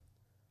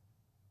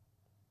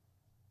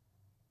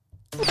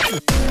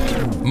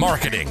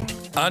Marketing,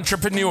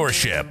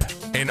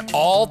 entrepreneurship, and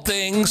all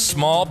things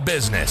small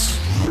business.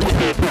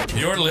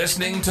 You're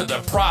listening to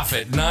the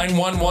Profit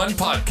 911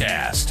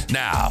 podcast.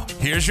 Now,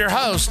 here's your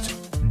host,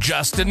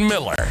 Justin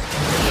Miller.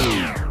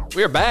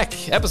 We're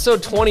back,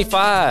 episode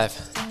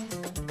 25. I'm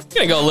going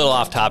to go a little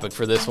off topic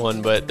for this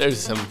one, but there's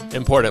some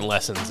important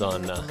lessons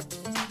on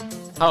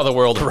how the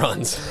world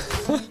runs.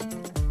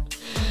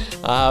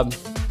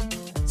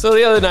 So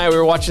the other night we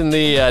were watching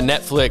the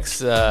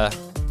Netflix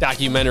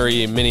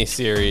documentary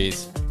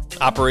miniseries,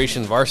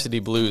 Operation Varsity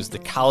Blues, the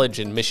college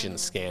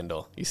admissions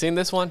scandal. You seen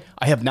this one?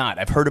 I have not.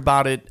 I've heard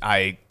about it.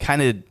 I kind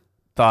of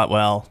thought,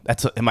 well,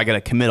 am I going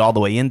to commit all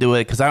the way into it?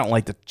 Because I don't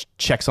like to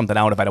check something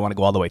out if I don't want to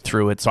go all the way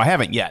through it. So I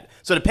haven't yet.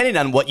 So depending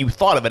on what you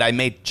thought of it, I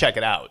may check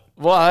it out.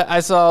 Well, I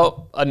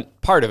saw a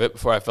part of it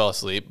before I fell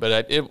asleep,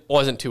 but it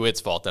wasn't to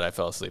its fault that I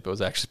fell asleep. It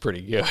was actually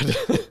pretty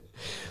good.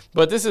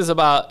 But this is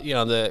about,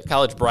 the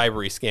college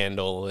bribery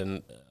scandal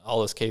and all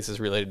those cases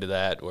related to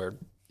that where,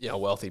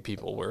 wealthy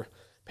people were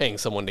paying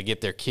someone to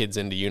get their kids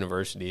into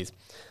universities.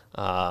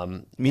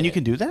 You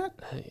can do that?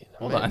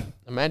 Hold on.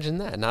 Imagine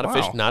that. Not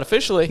Wow.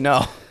 officially.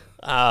 No.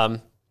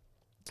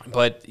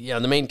 But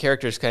the main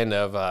character is kind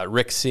of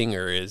Rick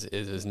Singer is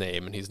his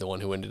name, and he's the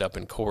one who ended up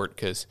in court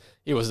because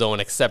he was the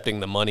one accepting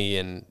the money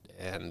and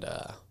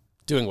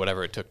doing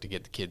whatever it took to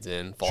get the kids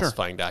in,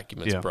 falsifying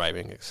documents,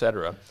 bribing,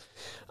 etc.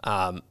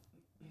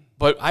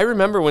 But I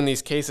remember when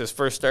these cases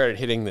first started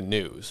hitting the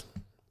news,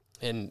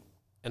 and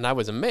I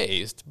was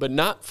amazed, but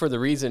not for the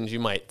reasons you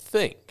might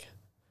think.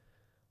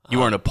 You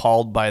weren't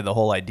appalled by the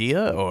whole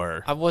idea,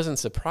 or? I wasn't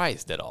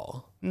surprised at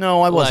all.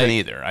 No, I wasn't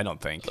either, I don't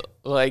think.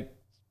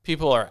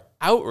 People are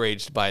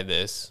outraged by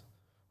this.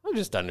 I'm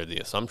just under the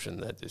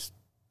assumption that this is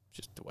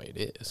just the way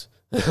it is.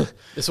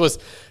 This was,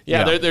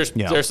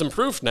 there's some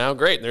proof now.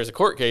 Great, there's a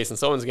court case, and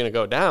someone's going to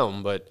go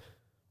down, but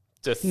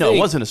no, it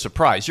wasn't a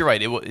surprise. You're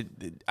right.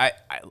 I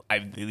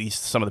at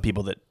least some of the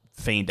people that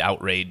feigned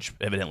outrage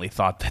evidently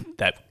thought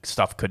that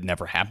stuff could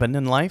never happen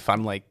in life.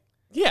 I'm like,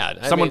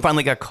 someone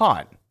finally got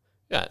caught.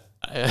 Yeah.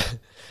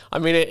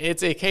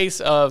 It's a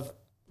case of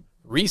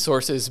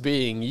resources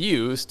being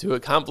used to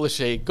accomplish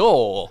a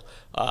goal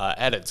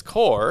at its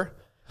core.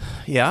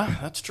 Yeah,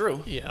 that's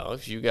true.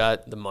 If you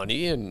got the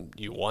money and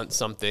you want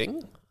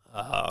something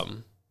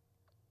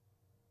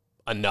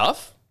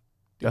enough,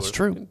 that's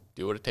true.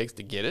 Do what it takes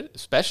to get it,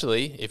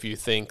 especially if you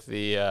think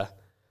the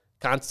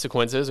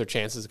consequences or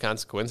chances of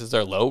consequences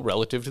are low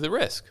relative to the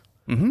risk.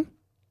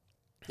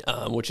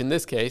 Mm-hmm. Which in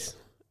this case,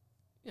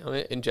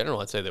 in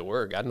general, I'd say they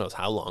were. God knows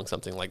how long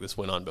something like this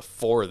went on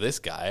before this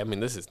guy.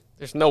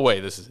 There's no way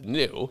this is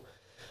new.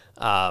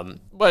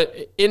 But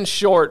in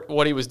short,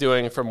 what he was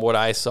doing from what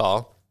I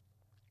saw,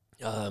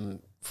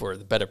 for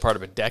the better part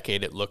of a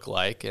decade, it looked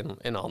like,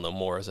 and I'll know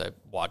more as I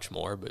watch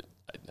more, but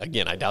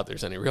again, I doubt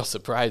there's any real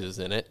surprises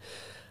in it.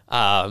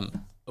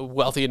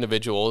 Wealthy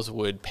individuals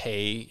would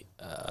pay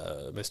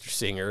Mr.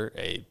 Singer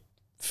a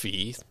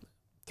fee,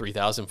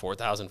 $3,000,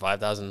 $4,000,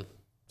 $5,000,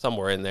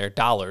 somewhere in there,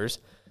 dollars,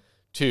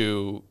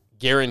 to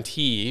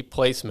guarantee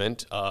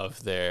placement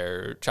of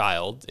their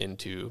child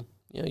into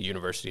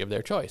university of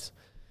their choice.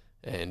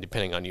 And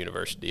depending on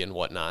university and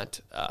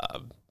whatnot,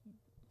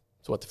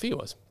 that's what the fee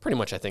was. Pretty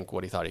much, I think,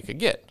 what he thought he could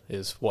get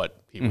is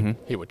what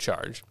he would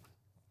charge.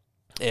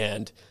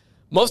 And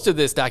most of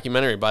this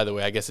documentary, by the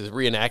way, I guess, is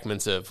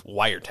reenactments of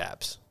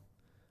wiretaps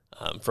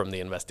from the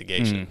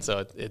investigation.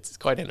 So it's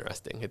quite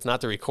interesting. It's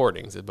not the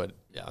recordings, but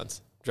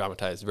it's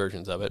dramatized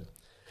versions of it.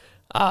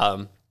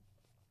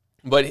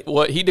 But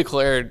what he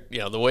declared,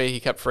 the way he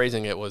kept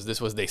phrasing it was this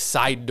was the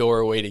side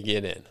door way to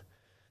get in.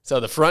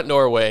 So the front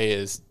doorway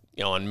is,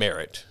 on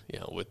merit,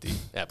 with the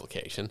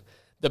application.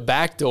 The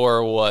back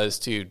door was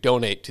to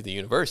donate to the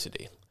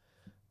university,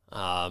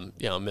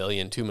 $1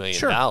 million, $2 million.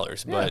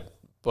 Sure.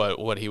 But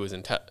what he was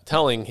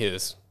telling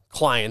his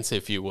clients,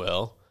 if you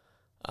will,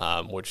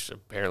 which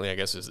apparently I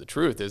guess is the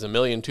truth, is $1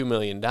 million, $2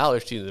 million to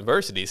the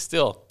university.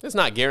 Still, it's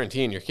not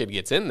guaranteeing your kid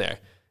gets in there.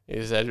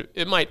 He said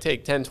it might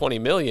take 10, 20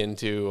 million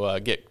to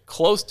get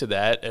close to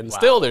that, and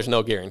still there's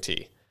no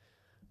guarantee.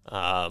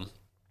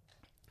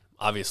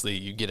 Obviously,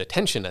 you get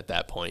attention at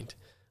that point,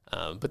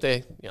 but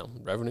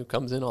revenue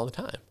comes in all the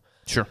time.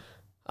 Sure.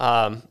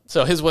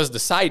 So his was the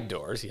side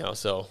doors,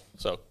 so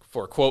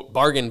for, quote,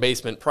 bargain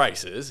basement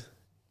prices,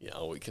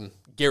 we can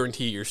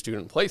guarantee your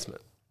student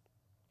placement.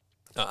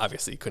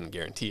 Obviously, you couldn't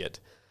guarantee it,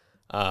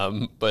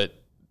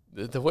 but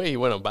the way he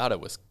went about it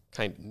was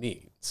kind of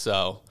neat.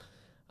 So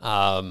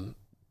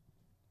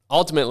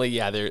ultimately,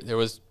 there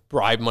was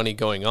bribe money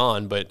going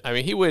on, but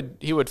he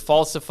would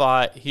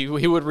falsify. He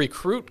would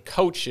recruit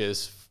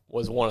coaches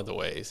was one of the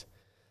ways.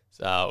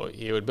 So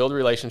he would build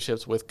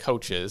relationships with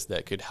coaches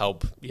that could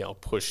help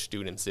push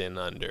students in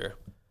under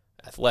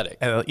athletic.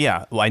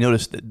 Well, I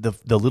noticed that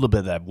the little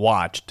bit that I've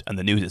watched on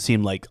the news, it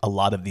seemed like a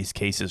lot of these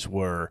cases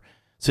were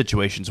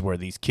situations where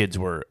these kids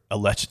were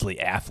allegedly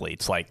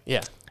athletes, like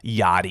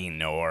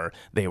yachting or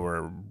they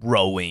were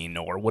rowing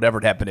or whatever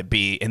it happened to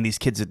be, and these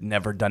kids had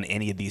never done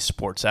any of these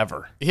sports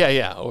ever.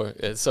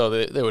 So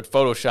they would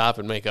Photoshop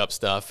and make up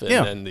stuff, and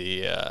then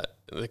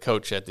the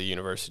coach at the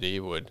university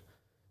would,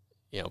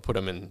 put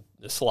him in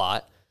the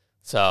slot.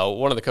 So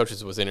one of the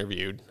coaches was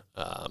interviewed,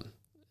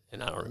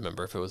 and I don't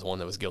remember if it was one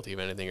that was guilty of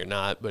anything or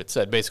not, but it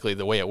said basically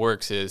the way it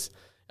works is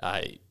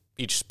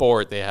each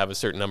sport, they have a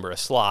certain number of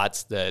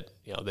slots that,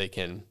 they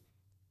can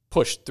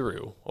push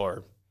through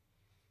or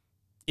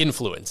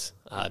influence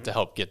to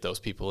help get those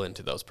people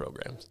into those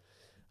programs.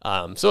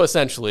 So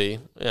essentially,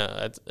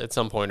 at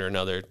some point or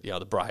another,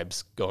 the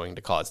bribe's going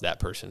to cause that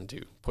person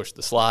to push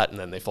the slot, and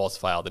then they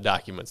falsify all the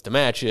documents to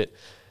match it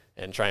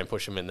and try and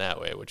push them in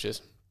that way, which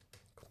is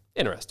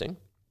interesting.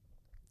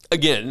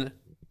 Again,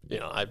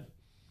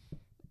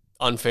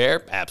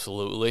 unfair,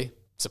 absolutely.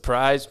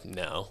 Surprised?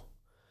 No.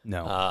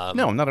 No,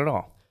 not at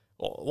all.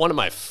 Well, one of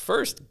my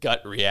first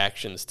gut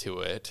reactions to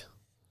it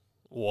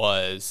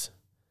was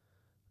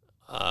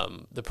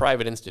the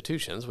private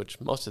institutions, which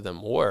most of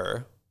them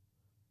were.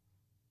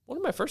 One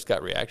of my first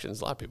gut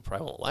reactions, a lot of people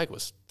probably won't like,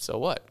 was, so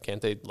what?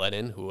 Can't they let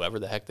in whoever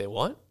the heck they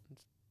want?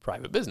 It's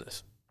private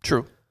business.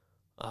 True.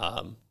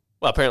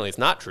 Well, apparently it's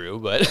not true,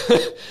 but...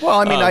 Well,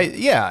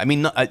 I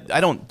mean,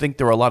 I don't think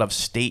there are a lot of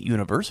state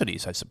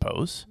universities, I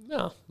suppose.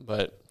 No,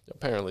 but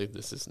apparently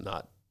this is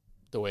not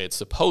the way it's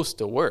supposed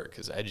to work,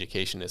 because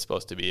education is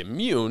supposed to be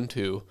immune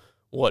to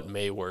what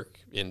may work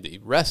in the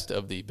rest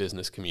of the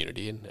business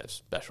community and have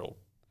special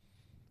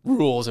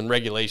rules and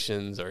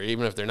regulations, or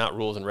even if they're not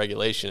rules and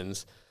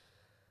regulations,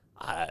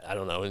 I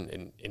don't know,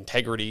 in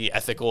integrity,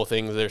 ethical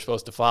things they're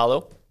supposed to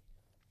follow.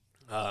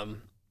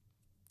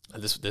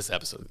 This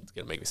episode is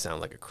going to make me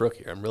sound like a crook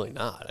here. I'm really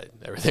not.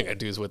 Everything I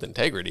do is with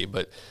integrity,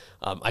 but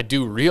I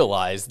do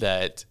realize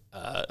that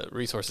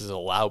resources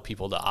allow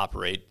people to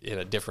operate in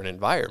a different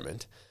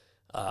environment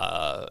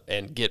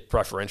and get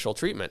preferential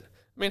treatment.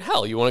 I mean,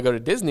 hell, you want to go to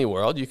Disney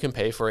World, you can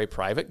pay for a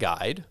private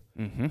guide.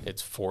 Mm-hmm.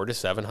 It's $400 to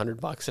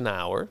 $700 an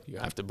hour. You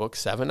have to book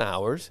 7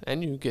 hours,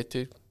 and you get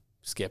to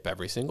skip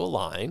every single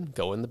line,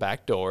 go in the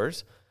back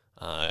doors,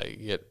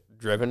 you get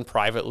driven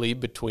privately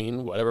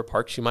between whatever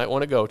parks you might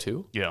want to go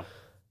to. Yeah.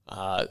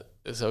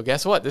 So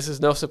guess what? This is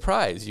no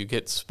surprise. You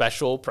get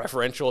special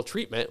preferential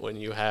treatment when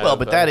you have. Well,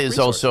 but that is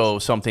resources. Also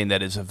something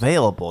that is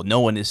available.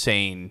 No one is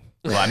saying.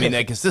 Well, I mean,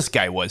 I guess this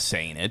guy was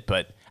saying it,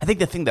 but I think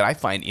the thing that I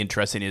find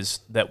interesting is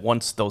that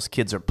once those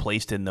kids are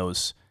placed in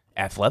those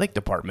athletic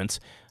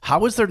departments,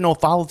 how is there no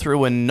follow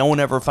through and no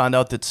one ever found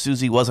out that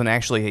Susie wasn't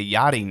actually a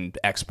yachting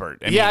expert?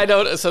 I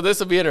don't. So this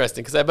will be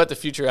interesting because I bet the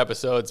future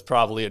episodes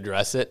probably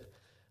address it.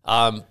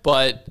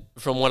 But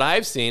from what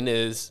I've seen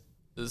is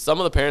some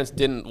of the parents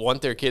didn't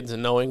want their kids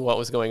knowing what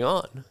was going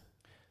on.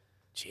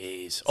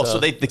 Jeez. So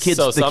the kids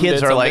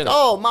are like,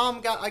 "Oh,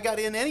 mom, I got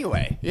in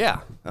anyway." Yeah.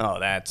 Oh,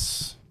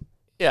 that's.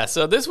 Yeah,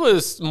 so this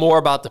was more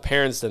about the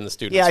parents than the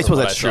students. Yeah, I suppose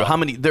that's true.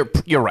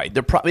 You're right.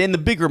 They're probably in the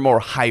bigger, more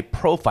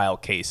high-profile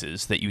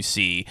cases that you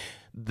see.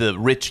 The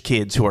rich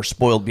kids who are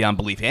spoiled beyond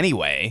belief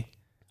anyway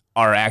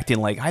are acting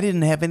like, I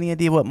didn't have any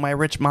idea what my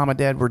rich mom and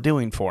dad were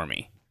doing for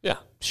me. Yeah,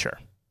 sure.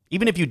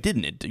 Even if you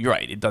didn't, you're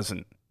right. It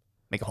doesn't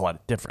make a whole lot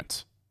of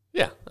difference.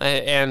 Yeah,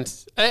 and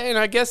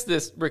I guess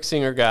this Rick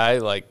Singer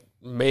guy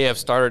may have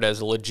started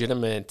as a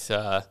legitimate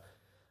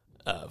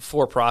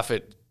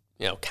for-profit.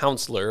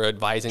 Counselor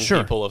advising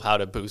people of how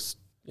to boost,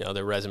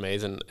 their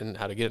resumes and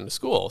how to get into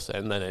schools.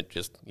 And then it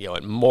just,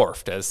 it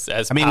morphed as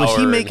I mean, was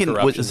he making,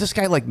 was this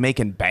guy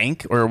making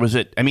bank or was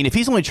it, I mean, if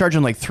he's only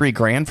charging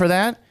 $3,000 for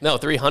that? No,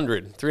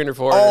 300, 400,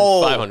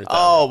 500,000.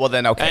 Oh, well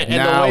then, okay.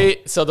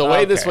 The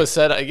way this was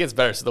set up, it gets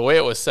better. So the way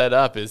it was set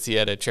up is he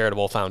had a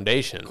charitable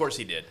foundation. Of course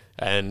he did.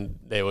 And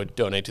they would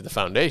donate to the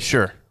foundation.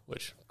 Sure.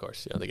 Which, of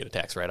course, they get a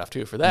tax write-off,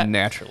 too, for that.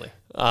 Naturally.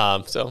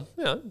 So,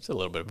 it's a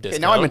little bit of a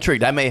discount. Now I'm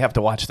intrigued. I may have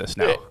to watch this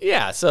now.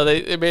 Yeah, so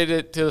they made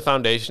it to the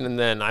foundation, and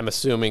then I'm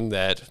assuming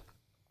that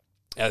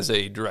as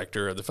a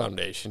director of the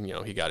foundation,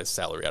 he got his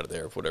salary out of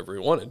there of whatever he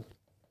wanted,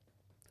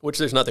 which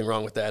there's nothing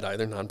wrong with that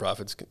either.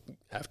 Nonprofits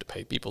have to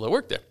pay people that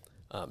work there.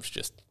 It's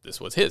just this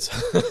was his.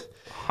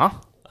 Huh?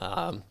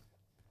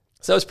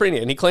 So it's pretty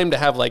neat. And he claimed to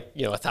have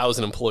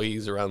 1,000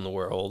 employees around the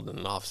world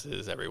and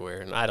offices everywhere.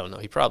 And I don't know.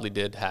 He probably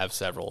did have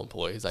several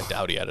employees. I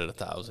doubt he had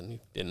 1,000. He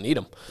didn't need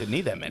them. Didn't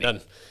need that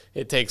many.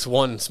 It takes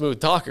one smooth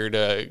talker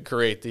to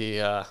create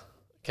the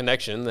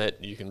connection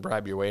that you can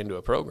bribe your way into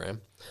a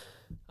program.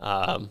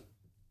 That's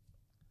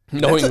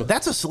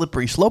a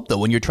slippery slope, though,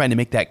 when you're trying to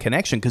make that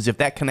connection. Because if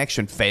that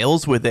connection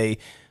fails with a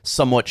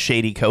somewhat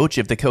shady coach,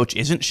 if the coach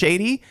isn't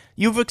shady,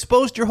 you've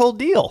exposed your whole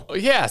deal.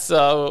 Yeah,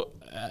 so...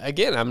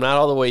 Again, I'm not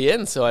all the way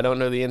in, so I don't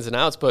know the ins and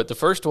outs. But the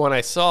first one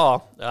I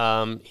saw,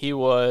 he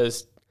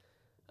was,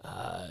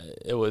 I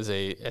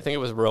think it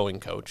was a rowing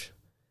coach,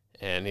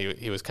 and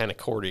he was kind of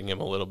courting him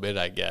a little bit,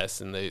 I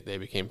guess, and they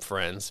became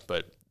friends.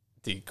 But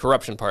the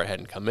corruption part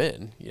hadn't come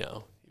in. He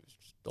was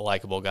just a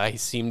likable guy. He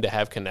seemed to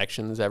have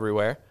connections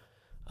everywhere.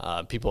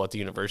 People at the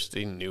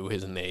university knew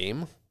his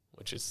name,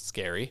 which is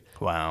scary.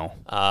 Wow.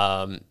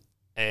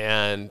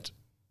 And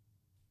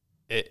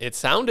it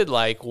sounded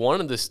like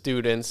one of the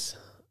students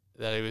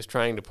that he was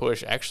trying to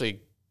push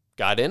actually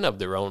got in of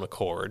their own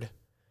accord,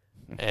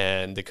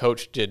 and the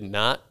coach did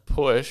not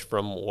push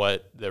from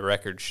what the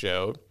record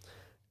showed.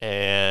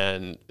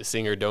 and the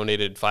singer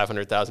donated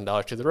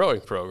 $500,000 to the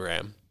rowing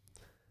program.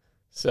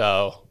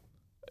 So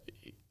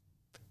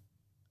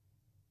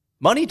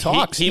money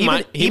talks. He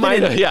might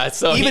have, yeah.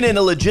 So even in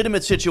a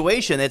legitimate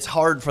situation, it's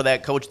hard for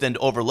that coach then to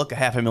overlook a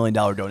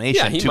 $500,000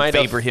 donation to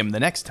favor him the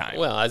next time.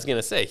 Well, I was going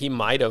to say, he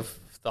might have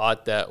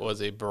thought that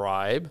was a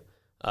bribe,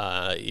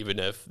 even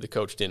if the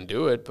coach didn't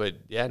do it. But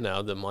yeah,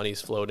 now the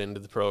money's flowed into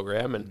the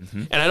program,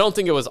 and I don't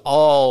think it was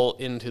all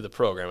into the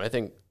program. I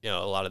think a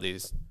lot of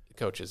these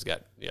coaches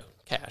got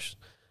cash.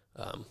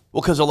 Well,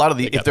 because a lot of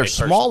if they're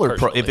smaller,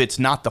 if it's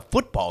not the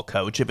football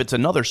coach, if it's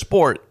another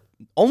sport,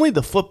 only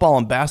the football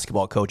and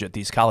basketball coach at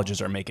these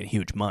colleges are making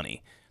huge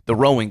money. The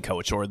rowing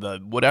coach or the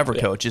whatever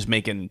coach is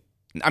making.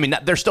 I mean,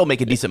 they're still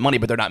making decent money,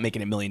 but they're not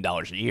making $1 million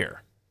a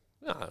year.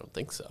 No, I don't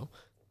think so.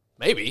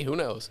 Maybe, who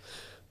knows?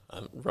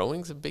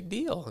 Rowing's a big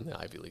deal in the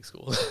Ivy League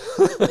schools.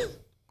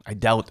 I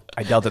doubt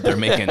that they're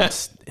making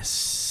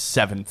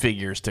 7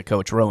 figures to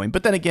coach rowing.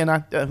 But then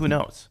again, who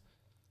knows?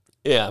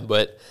 Yeah,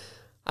 but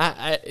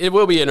it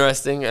will be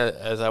interesting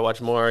as I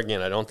watch more.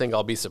 Again, I don't think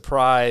I'll be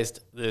surprised.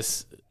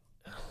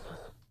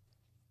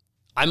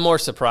 I'm more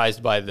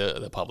surprised by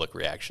the public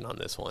reaction on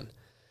this one,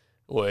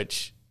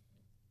 which,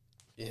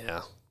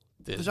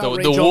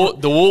 the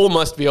wool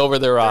must be over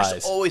their eyes.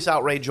 There's always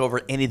outrage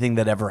over anything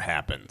that ever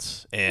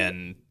happens,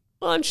 and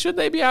should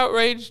they be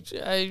outraged?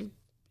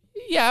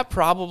 Yeah,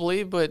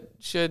 probably, but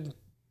should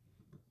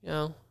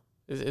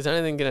is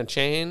anything going to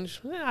change?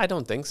 I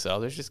don't think so.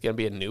 There's just going to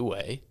be a new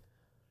way.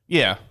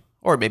 Yeah,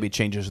 or maybe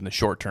changes in the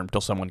short term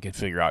till someone can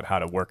figure out how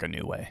to work a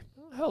new way.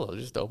 Hell, they'll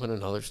just open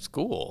another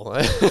school.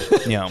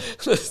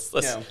 Let's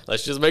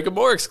just make a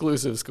more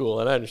exclusive school.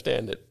 And I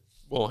understand it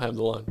won't have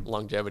the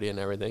longevity and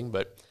everything,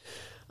 but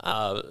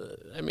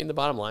the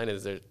bottom line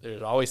is there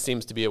always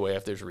seems to be a way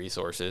if there's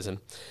resources, and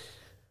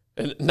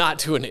not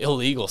to an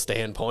illegal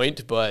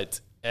standpoint, but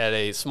at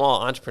a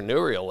small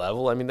entrepreneurial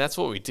level. I mean, that's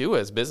what we do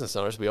as business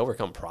owners. We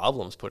overcome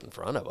problems put in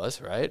front of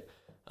us, right?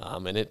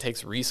 And it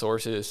takes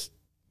resources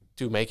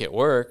to make it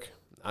work,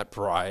 not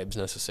bribes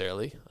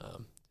necessarily. I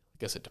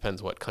guess it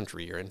depends what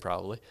country you're in,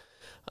 probably.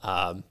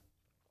 But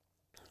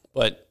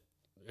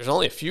there's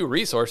only a few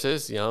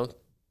resources,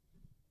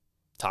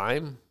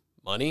 time,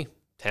 money,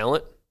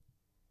 talent.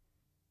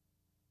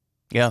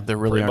 Yeah, there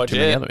really aren't too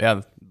many other.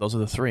 Yeah, those are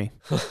the 3.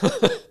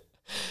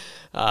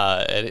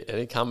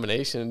 Any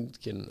combination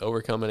can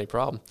overcome any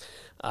problem.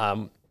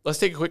 Let's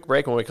take a quick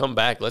break. When we come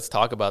back, let's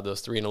talk about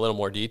those 3 in a little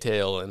more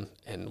detail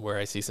and where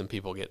I see some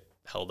people get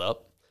held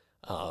up.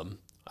 I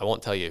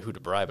won't tell you who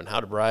to bribe and how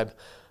to bribe,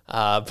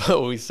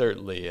 but we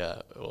certainly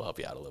will help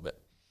you out a little bit.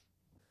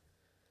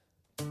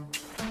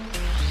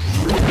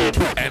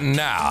 And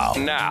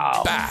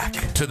now back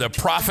to the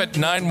Prophet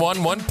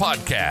 911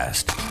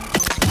 podcast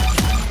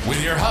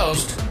with your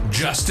host,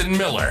 Justin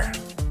Miller.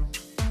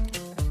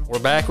 We're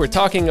back. We're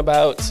talking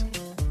about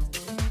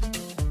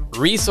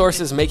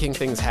resources making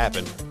things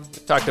happen. We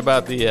talked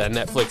about the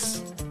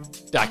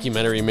Netflix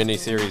documentary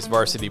miniseries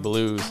Varsity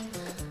Blues.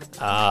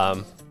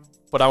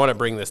 But I want to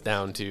bring this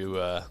down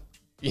to,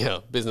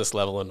 business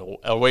level and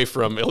away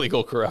from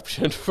illegal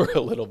corruption for a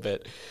little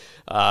bit.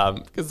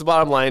 Because the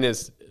bottom line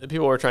is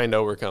people are trying to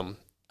overcome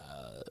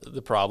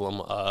the problem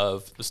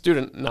of the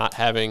student not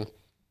having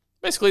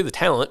basically the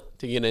talent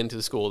to get into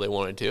the school they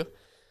wanted to.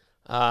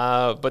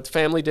 But the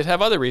family did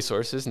have other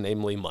resources,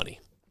 namely money.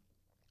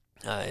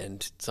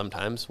 And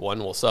sometimes one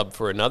will sub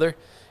for another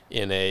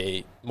in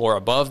a more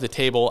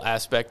above-the-table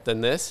aspect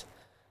than this.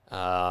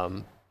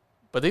 But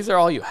these are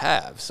all you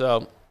have.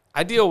 So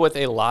I deal with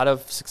a lot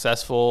of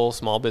successful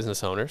small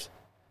business owners,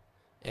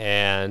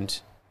 and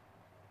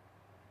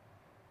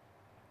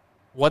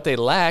what they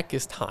lack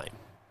is time.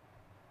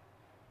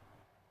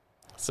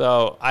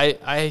 So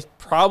I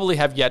probably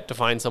have yet to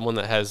find someone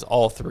that has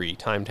all 3,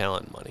 time,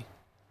 talent, and money.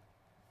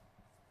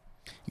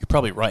 You're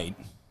probably right.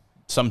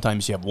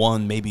 Sometimes you have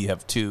 1, maybe you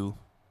have 2.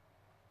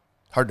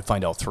 Hard to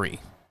find all 3.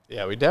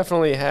 Yeah, we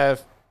definitely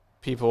have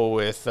people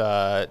with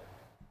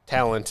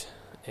talent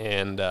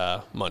and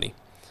money.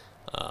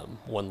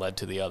 One led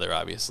to the other,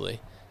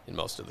 obviously, in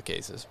most of the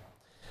cases.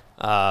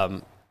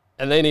 And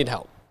they need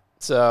help.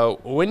 So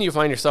when you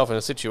find yourself in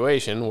a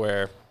situation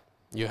where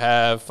you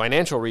have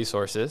financial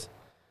resources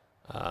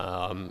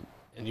and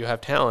you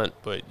have talent,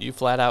 but you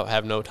flat out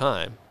have no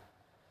time,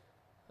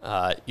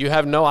 you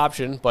have no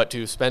option but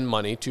to spend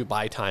money to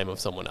buy time of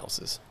someone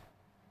else's.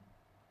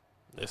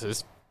 This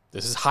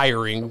is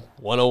hiring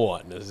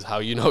 101. This is how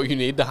you know you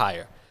need to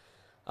hire.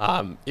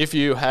 If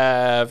you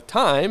have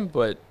time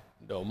but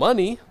no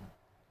money,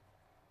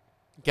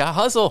 you gotta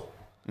hustle.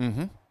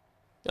 Mm-hmm.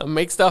 Gotta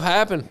make stuff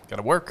happen.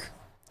 Gotta work.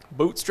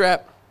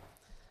 Bootstrap.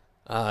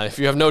 If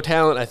you have no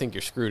talent, I think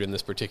you're screwed in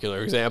this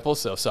particular example,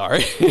 so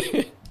sorry.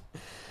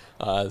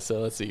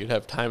 So let's see. You'd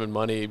have time and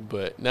money,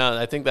 but no,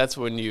 I think that's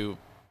when you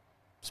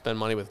spend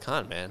money with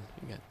con man.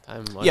 You got time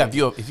and money. Yeah,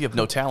 if you have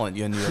no talent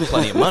and you have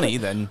plenty of money,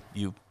 then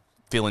you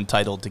feel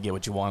entitled to get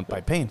what you want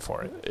by paying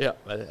for it. Yeah,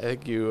 I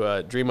think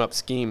you dream up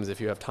schemes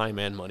if you have time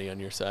and money on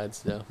your side.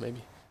 So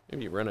maybe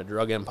you run a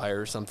drug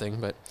empire or something,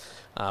 but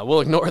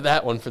we'll ignore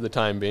that one for the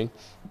time being.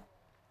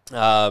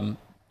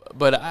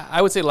 But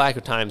I would say lack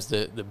of time is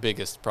the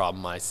biggest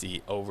problem I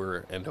see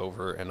over and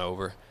over and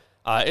over.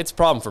 It's a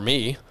problem for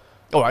me.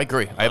 Oh, I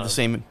agree. I have the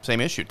same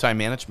issue: time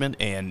management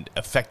and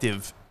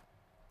effective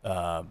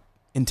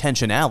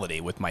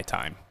intentionality with my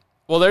time.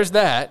 Well, there's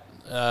that.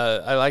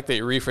 I like that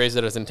you rephrased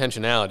it as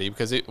intentionality,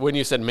 because when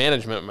you said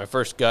management, my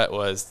first gut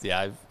was,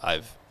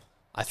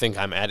 I think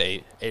I'm at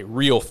a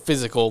real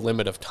physical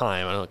limit of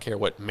time. I don't care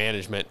what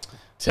management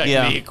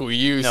technique we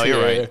use here.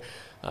 You're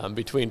right.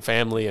 Between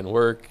family and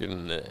work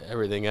and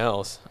everything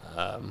else.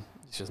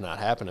 It's just not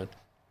happening.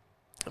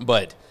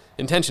 But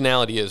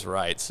intentionality is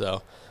right.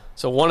 So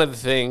one of the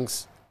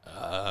things,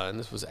 and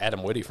this was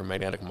Adam Whitty from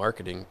Magnetic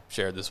Marketing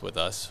shared this with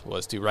us,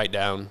 was to write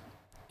down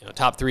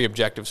top 3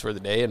 objectives for the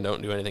day and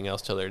don't do anything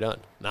else till they're done.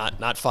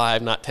 Not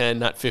 5, not 10,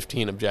 not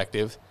 15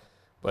 objectives,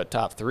 but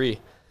top 3.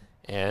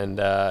 And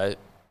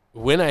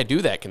when I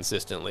do that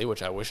consistently,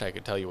 which I wish I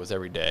could tell you was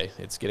every day,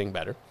 it's getting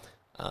better,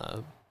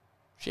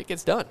 shit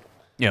gets done.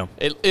 Yeah.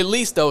 At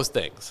least those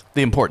things.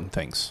 The important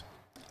things.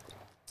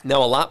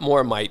 Now, a lot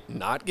more might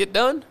not get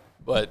done,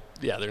 but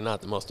yeah, they're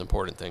not the most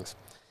important things.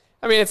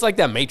 I mean, it's like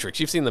that matrix.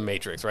 You've seen the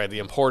matrix, right? The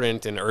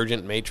important and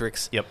urgent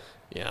matrix. Yep.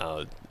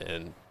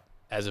 And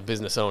as a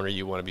business owner,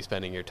 you want to be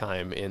spending your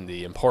time in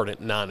the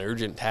important,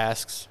 non-urgent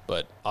tasks,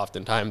 but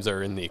oftentimes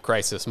are in the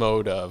crisis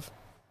mode of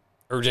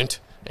urgent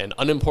and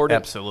unimportant.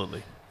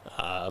 Absolutely.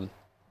 And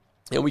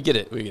we get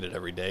it. We get it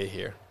every day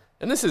here.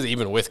 And this is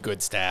even with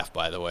good staff,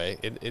 by the way.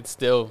 It's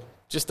still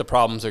just the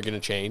problems are going to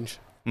change.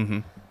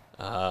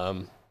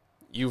 Mm-hmm.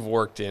 You've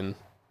worked in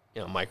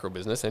micro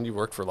business, and you've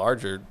worked for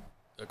larger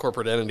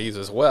corporate entities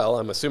as well.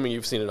 I'm assuming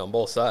you've seen it on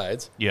both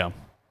sides. Yeah.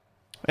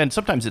 And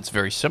sometimes it's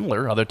very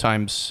similar. Other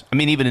times, I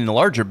mean, even in the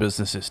larger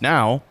businesses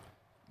now,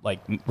 like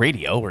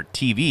radio or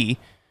TV,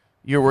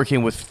 you're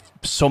working with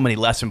so many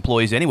less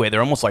employees anyway. They're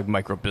almost like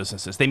micro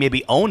businesses. They may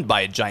be owned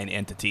by a giant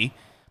entity,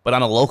 but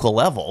on a local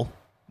level,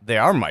 they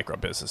are micro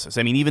businesses.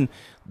 I mean, even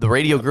the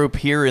radio group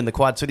here in the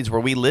Quad Cities where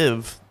we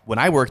live, when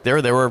I worked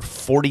there were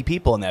 40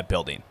 people in that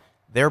building.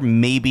 There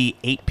may be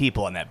 8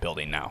 people in that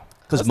building now,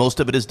 because most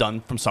of it is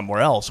done from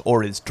somewhere else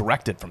or is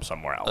directed from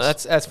somewhere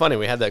else. That's funny.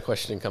 We had that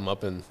question come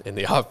up in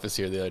the office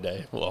here the other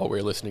day while we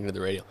were listening to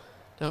the radio.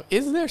 Now,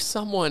 is there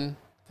someone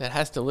that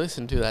has to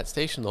listen to that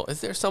station, though?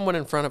 Is there someone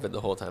in front of it the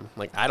whole time?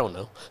 Like, I don't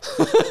know.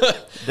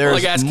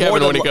 There's ask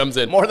Kevin when he comes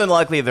in. More than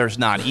likely, there's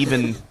not,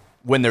 even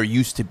when there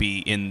used to be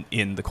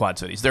in the Quad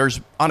Cities. There's,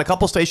 on a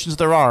couple stations,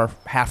 there are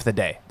half the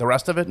day. The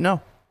rest of it,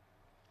 no.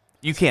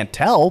 You can't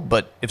tell,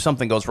 but if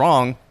something goes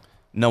wrong,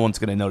 no one's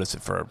going to notice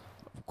it for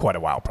quite a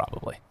while,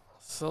 probably.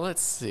 So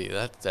let's see.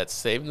 That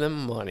saved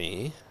them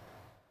money.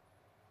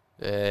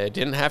 They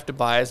didn't have to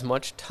buy as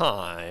much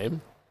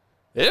time.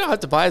 They didn't have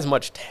to buy as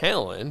much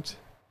talent.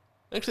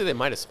 Actually, they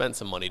might have spent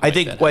some money. I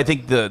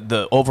think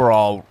the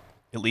overall,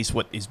 at least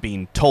what is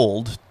being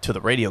told to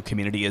the radio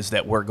community, is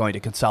that we're going to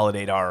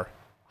consolidate our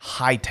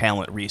high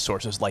talent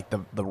resources, like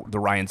the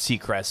Ryan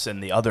Seacrest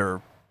and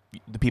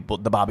the people,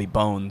 the Bobby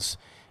Bones,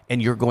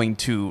 and you're going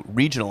to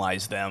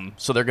regionalize them,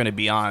 so they're going to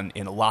be on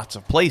in lots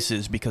of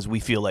places, because we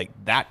feel like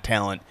that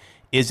talent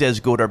is as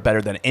good or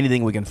better than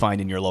anything we can find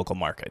in your local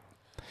market.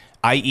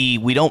 I.e.,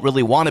 we don't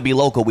really want to be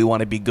local, we want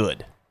to be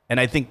good. And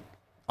I think,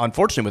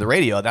 unfortunately, with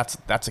radio,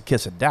 that's a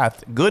kiss of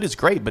death. Good is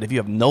great, but if you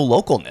have no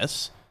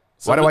localness,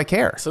 why do I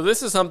care? So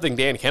this is something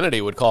Dan Kennedy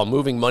would call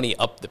moving money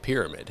up the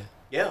pyramid.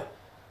 Yeah.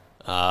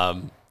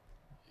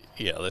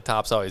 The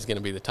top's always going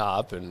to be the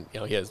top, and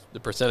he has the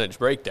percentage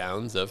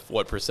breakdowns of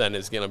what percent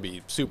is going to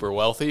be super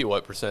wealthy,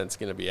 what percent is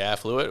going to be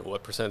affluent,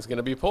 what percent is going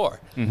to be poor.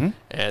 Mm-hmm.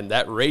 And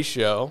that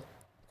ratio,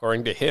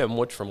 according to him,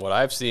 which from what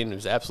I've seen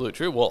is absolute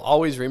true, will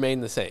always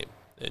remain the same.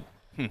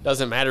 It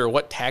doesn't matter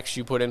what tax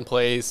you put in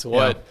place,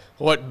 what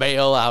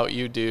bailout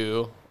you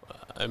do.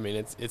 I mean,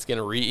 it's going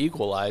to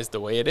re-equalize the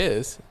way it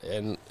is,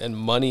 and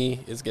money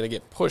is going to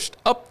get pushed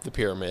up the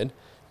pyramid.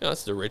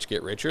 It's the rich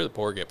get richer, the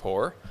poor get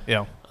poorer.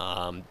 Yeah.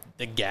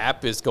 The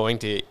gap is going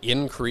to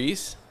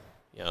increase,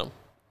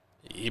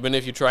 even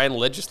if you try and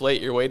legislate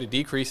your way to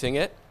decreasing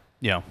it.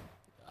 Yeah.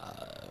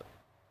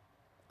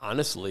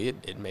 Honestly,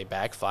 it may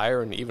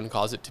backfire and even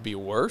cause it to be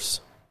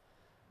worse.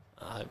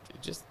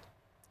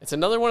 It's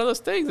another one of those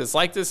things. It's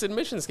like this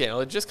admission scandal.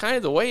 It's just kind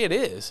of the way it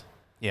is.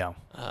 Yeah.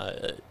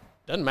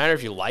 Doesn't matter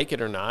if you like it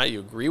or not, you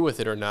agree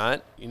with it or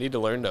not. You need to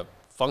learn to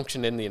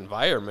function in the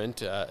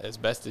environment as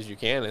best as you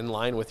can, in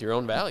line with your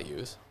own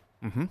values.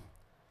 Mm-hmm.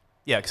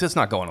 Yeah, because it's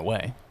not going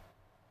away.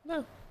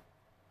 No.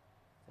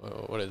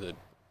 What is it?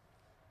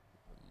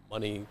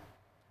 Money.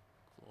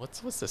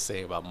 What's the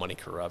saying about money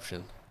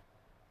corruption?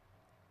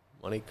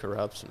 Money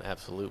corrupts, and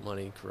absolute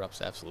money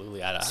corrupts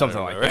absolutely.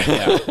 Something like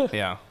that.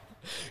 Yeah.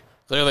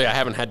 Clearly, I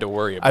haven't had to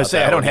worry about. I would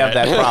say I don't have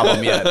that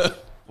problem yet.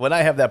 When I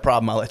have that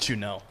problem, I'll let you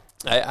know.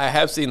 I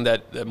have seen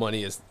that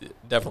money is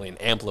definitely an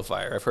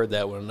amplifier. I've heard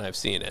that when I've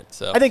seen it.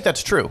 So I think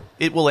that's true.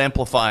 It will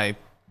amplify.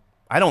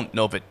 I don't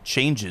know if it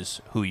changes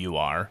who you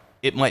are.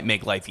 It might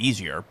make life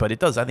easier, but it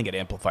does. I think it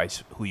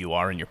amplifies who you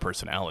are and your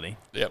personality.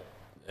 Yep,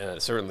 and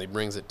it certainly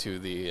brings it to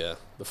the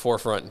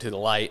forefront and to the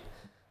light.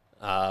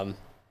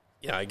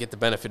 I get the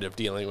benefit of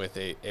dealing with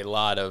a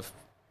lot of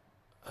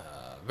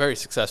very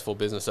successful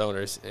business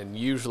owners, and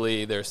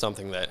usually there's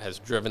something that has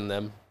driven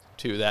them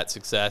to that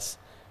success,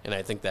 and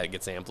I think that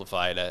gets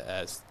amplified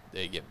as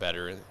they get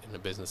better in the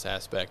business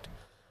aspect.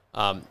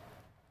 And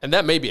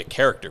that may be a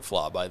character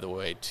flaw, by the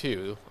way,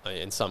 too,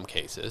 in some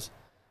cases.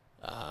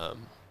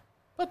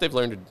 But they've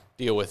learned to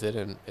deal with it,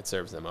 and it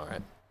serves them all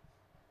right.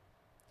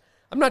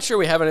 I'm not sure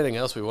we have anything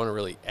else we want to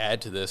really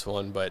add to this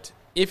one, but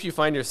if you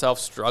find yourself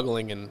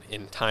struggling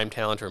in time,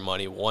 talent, or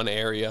money, one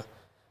area,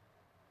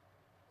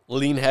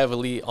 lean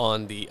heavily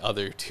on the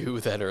other two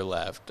that are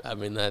left. I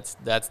mean, that's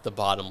the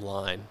bottom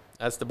line.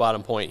 That's the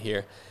bottom point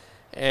here.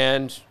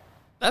 And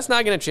that's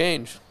not going to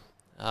change.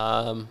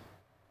 If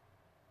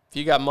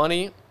you got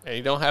money and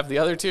you don't have the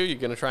other two, you're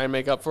going to try and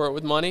make up for it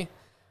with money.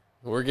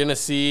 We're going to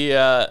see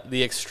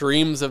the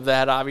extremes of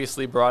that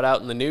obviously brought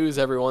out in the news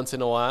every once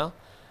in a while.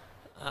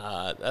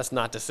 That's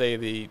not to say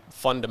the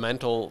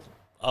fundamental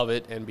of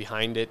it and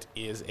behind it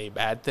is a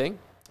bad thing.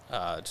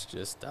 It's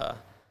just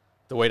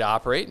the way to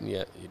operate, and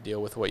you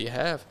deal with what you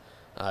have.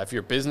 If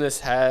your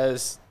business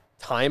has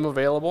time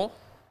available,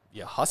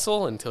 you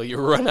hustle until you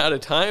run out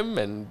of time,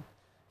 and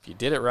if you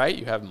did it right,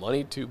 you have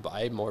money to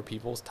buy more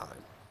people's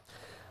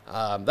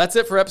time. That's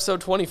it for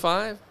episode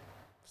 25.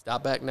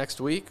 Stop back next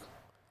week.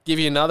 Give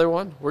you another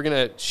one. We're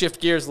going to shift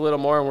gears a little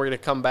more, and we're going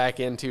to come back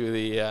into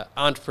the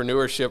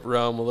entrepreneurship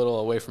realm, a little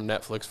away from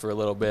Netflix for a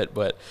little bit,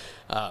 but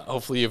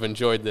hopefully you've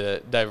enjoyed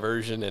the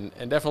diversion, and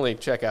definitely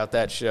check out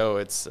that show.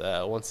 It's,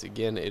 once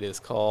again, it is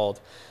called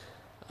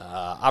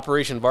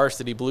Operation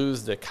Varsity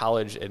Blues, the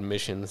College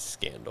Admissions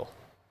Scandal.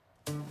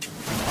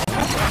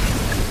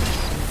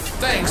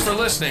 Thanks for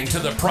listening to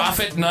the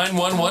Profit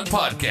 911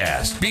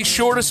 podcast. Be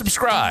sure to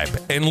subscribe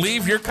and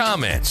leave your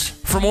comments.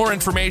 For more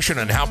information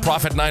on how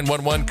Profit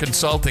 911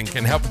 Consulting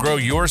can help grow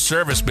your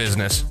service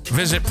business,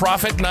 visit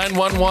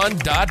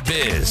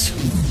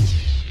profit911.biz.